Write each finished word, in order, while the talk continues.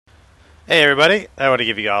Hey everybody, I want to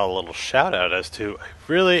give you all a little shout out as to a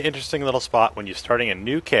really interesting little spot when you're starting a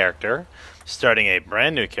new character, starting a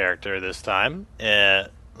brand new character this time.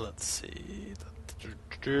 Let's see.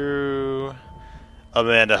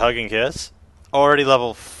 Amanda Hug and Kiss. Already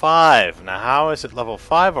level 5. Now how is it level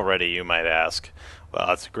 5 already, you might ask? Well,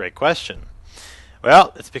 that's a great question.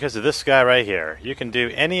 Well, it's because of this guy right here. You can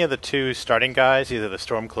do any of the two starting guys, either the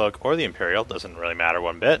stormcloak or the imperial, doesn't really matter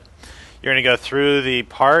one bit. You're going to go through the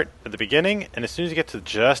part at the beginning, and as soon as you get to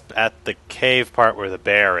just at the cave part where the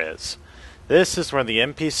bear is, this is where the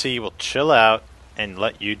NPC will chill out and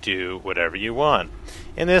let you do whatever you want.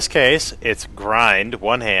 In this case, it's grind,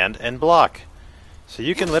 one hand, and block. So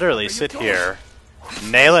you can literally sit here,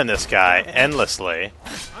 nailing this guy endlessly,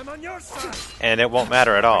 and it won't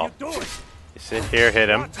matter at all. You sit here, hit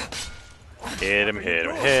him, hit him, hit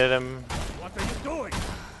him, hit him.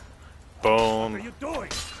 Boom.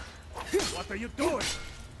 What are you doing?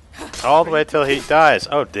 All the way till he dies.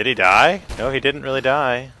 Oh, did he die? No, he didn't really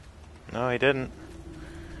die. No, he didn't.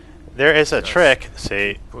 There is a trick,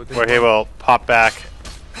 see, where he will pop back.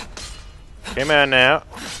 Come on now.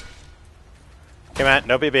 Come on,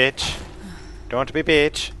 don't be a bitch. Don't want to be a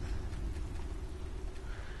bitch.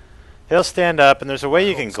 He'll stand up, and there's a way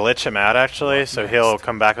you can glitch him out, actually, so he'll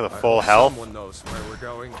come back with a full health. Someone knows where we're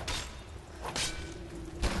going.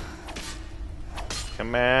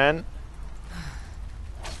 Come on.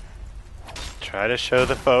 Try to show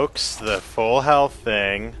the folks the full health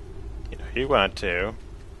thing. You know you want to.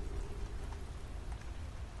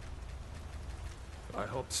 I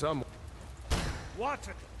hope someone. Watch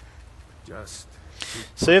it. Just.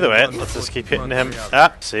 So either way, let's just keep hitting him.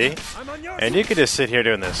 Ah, see? And you can just sit here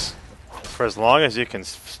doing this for as long as you can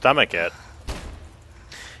stomach it.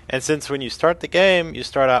 And since when you start the game, you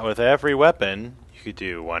start out with every weapon, you could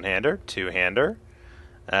do one-hander, two-hander.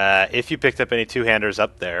 If you picked up any two-handers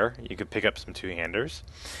up there, you could pick up some two-handers.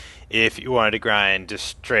 If you wanted to grind just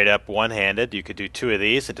straight up one-handed, you could do two of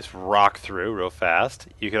these and just rock through real fast.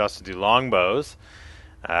 You could also do longbows.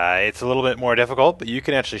 It's a little bit more difficult, but you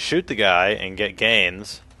can actually shoot the guy and get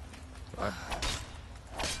gains.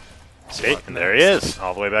 See, and there he is,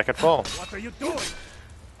 all the way back at full. What are you doing?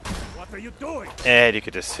 What are you doing? And you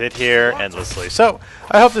could just sit here endlessly. So,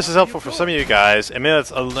 I hope this is helpful for some of you guys. I mean,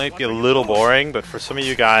 it might be a little boring, but for some of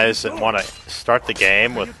you guys that want to start the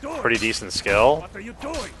game with pretty decent skill, What are you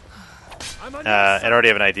doing? and already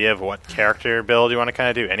have an idea of what character build you want to kind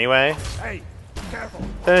of do anyway, Hey, careful.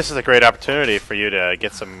 then this is a great opportunity for you to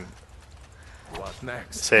get some... What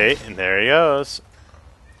next? See, and there he goes.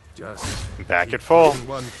 Just Back at full.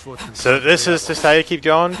 So this is just how you keep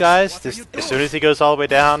going, guys. Just, as soon as he goes all the way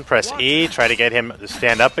down, press E, try to get him to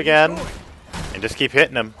stand up again, and just keep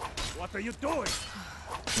hitting him. What are you doing?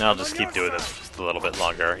 And I'll just keep doing this just a little bit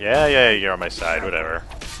longer. Yeah, you're on my side, whatever.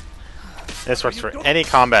 This works for any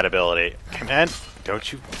combat ability. Come on,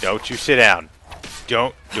 don't you sit down.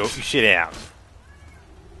 Don't you sit down.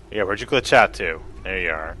 Yeah, where'd you glitch out to? There you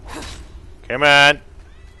are. Come on.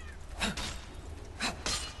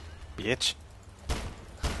 Bitch.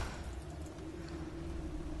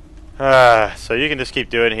 So you can just keep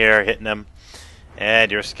doing here, hitting them,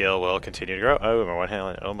 and your skill will continue to grow. Oh, my one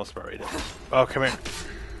hand almost buried it. Oh, come here.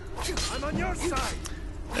 I'm on your side.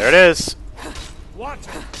 There it is. Watch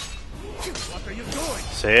it. What are you doing?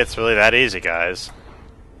 See, it's really that easy, guys.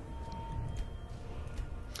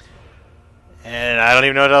 And I don't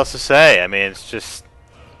even know what else to say. I mean, it's just...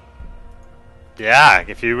 Yeah,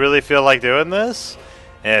 if you really feel like doing this,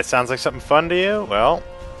 and it sounds like something fun to you, well,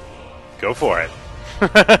 go for it.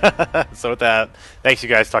 So with that, thanks you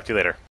guys. Talk to you later.